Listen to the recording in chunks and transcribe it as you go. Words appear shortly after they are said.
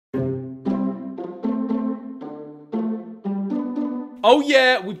Oh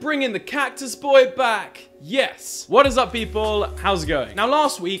yeah, we bring in the cactus boy back. Yes. What is up, people? How's it going? Now,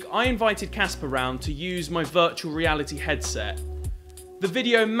 last week, I invited Casper round to use my virtual reality headset. The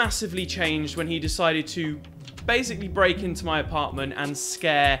video massively changed when he decided to basically break into my apartment and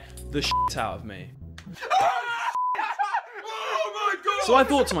scare the shit out of me. Oh my God. So I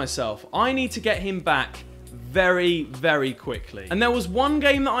thought to myself, I need to get him back very, very quickly. And there was one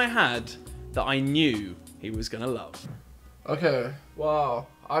game that I had that I knew he was gonna love. Okay, wow.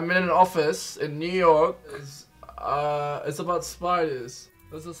 I'm in an office in New York. It's about spiders.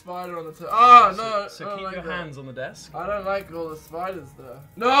 There's a spider on the table. Oh, no. So keep your hands on the desk. I don't like all the spiders there.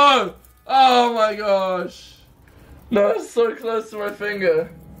 No! Oh my gosh. No, it's so close to my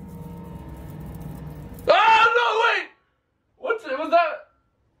finger. Oh, no, wait! What was that?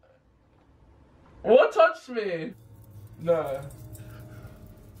 What touched me? No.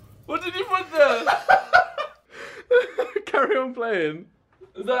 What did you put there? Carry on playing.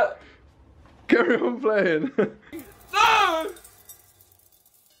 Is that... Carry on playing. No!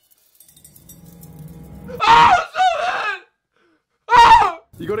 Oh, stop it! Oh!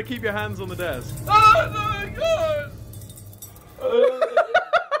 You gotta keep your hands on the desk. Oh, no, my gosh!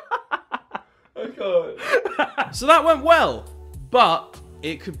 I can't. So that went well, but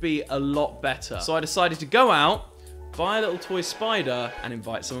it could be a lot better. So I decided to go out, buy a little toy spider, and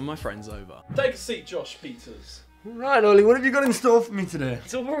invite some of my friends over. Take a seat, Josh Peters. Right, Oli, what have you got in store for me today?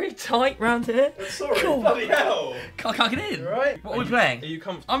 It's all very tight round here. Sorry, bloody hell. Can't get in. Right. What are we playing? Are you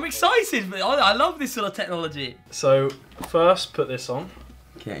comfortable? I'm excited, but I love this sort of technology. So, first, put this on.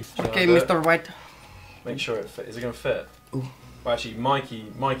 Okay. Okay, Mr. White. Make sure it fits. Is it going to fit? Ooh. Well, actually,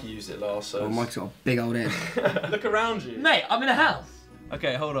 Mikey used it last, so... Oh, Mike's got a big old head. Look around you. Mate, I'm in a house.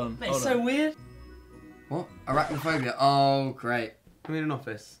 Okay, hold on. Mate, it's so weird. What? Arachnophobia? Oh, great. I'm in an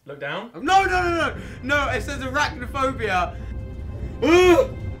office. Look down. No, it says arachnophobia.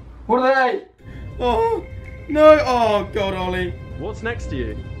 What are they? Oh, no. Oh, God, Oli. What's next to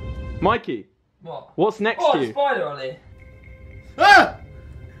you? Mikey. What? What's next Oh, to a you? spider, Ollie. Ah!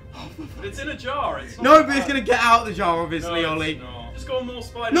 It's in a jar. It's not No, but it's going to get out of the jar, obviously, Oli. Just got more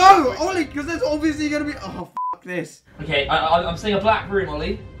spiders. No, Oli, because there's obviously going to be... Oh, f*** this. Okay, I'm seeing a black room,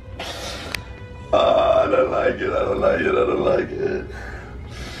 Ollie. Oh, I don't like it, I don't like it, I don't like it.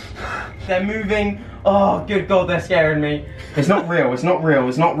 They're moving. Oh, good God, they're scaring me. It's not real, it's not real,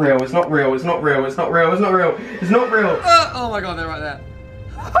 it's not real, it's not real, it's not real, it's not real, it's not real, it's not real. Oh my God, they're right there.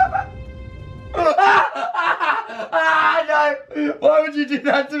 No! Why would you do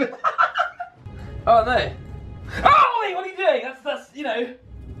that to me? Oh, no. Oh, Ollie, what are you doing? That's, you know.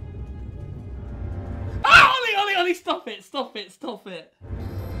 Oh, Ollie, stop it.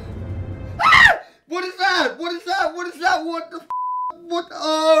 Ah! What is that? What is that? What is that? What the f? What?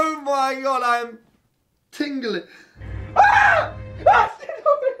 Oh my God, I am tingling. Ah!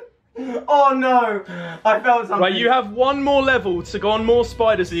 Oh no, I felt something. Right, you have one more level to go on more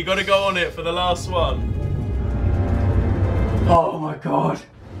spiders, so you got to go on it for the last one. Oh my God.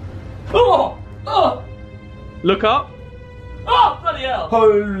 Oh! Look up. Oh, bloody hell.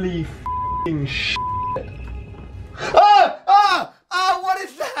 Holy f***ing shit. What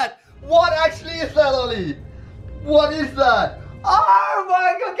is that? What actually is that, Oli? What is that? Oh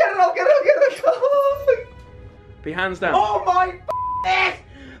my God, get it off. Be hands down. Oh my f***ing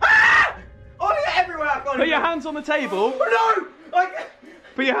Ah! Oli, they're everywhere. I can't Put your hands on the table. No!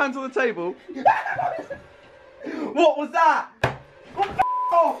 Put your hands on the table. What was that? What the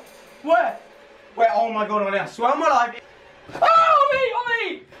f***? Where? Oh my God, Oli, I swear on my life. Oh,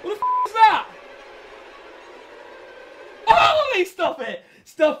 Ollie! What the f*** is that? Oh, Ollie, stop it!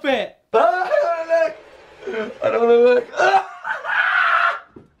 I don't wanna look.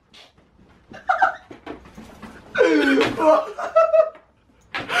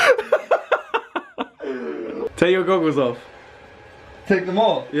 Take your goggles off. Take them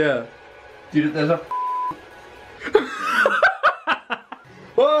off? Yeah. Dude, there's a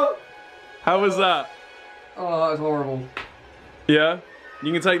Whoa! How was that? Oh, that was horrible. Yeah?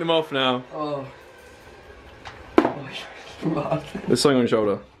 You can take them off now. Oh. There's something on your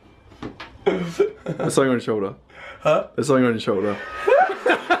shoulder. There's something on your shoulder. Huh? There's something on your shoulder.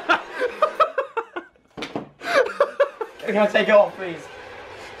 Can I take it off, please?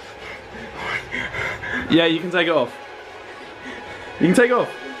 Yeah, you can take it off. You can take it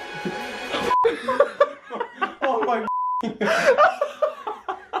off. Oh my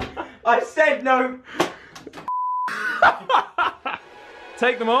I said no.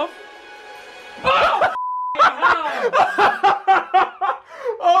 Take them off.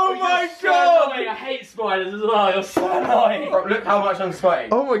 Oh my God! I hate spiders as well. You're so annoying. Look how much I'm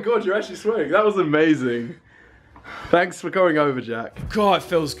sweating. Oh my God, you're actually sweating. That was amazing. Thanks for coming over, Jack. God, it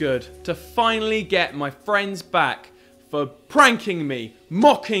feels good to finally get my friends back for pranking me,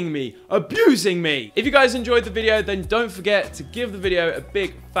 mocking me, abusing me. If you guys enjoyed the video, then don't forget to give the video a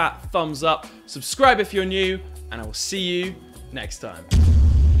big fat thumbs up, subscribe if you're new, and I will see you next time.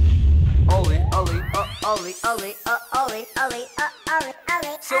 Oli.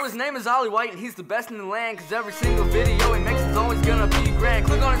 So his name is Oli White and he's the best in the land, cause every single video he makes is always gonna be grand.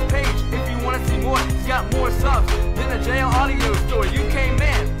 Click on his page if you wanna see more. He's got more subs than a jail audio store. UK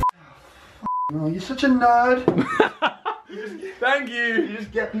man. Oh, you're such a nerd. Thank you. You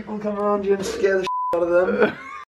just get people to come around you and scare the shit out of them.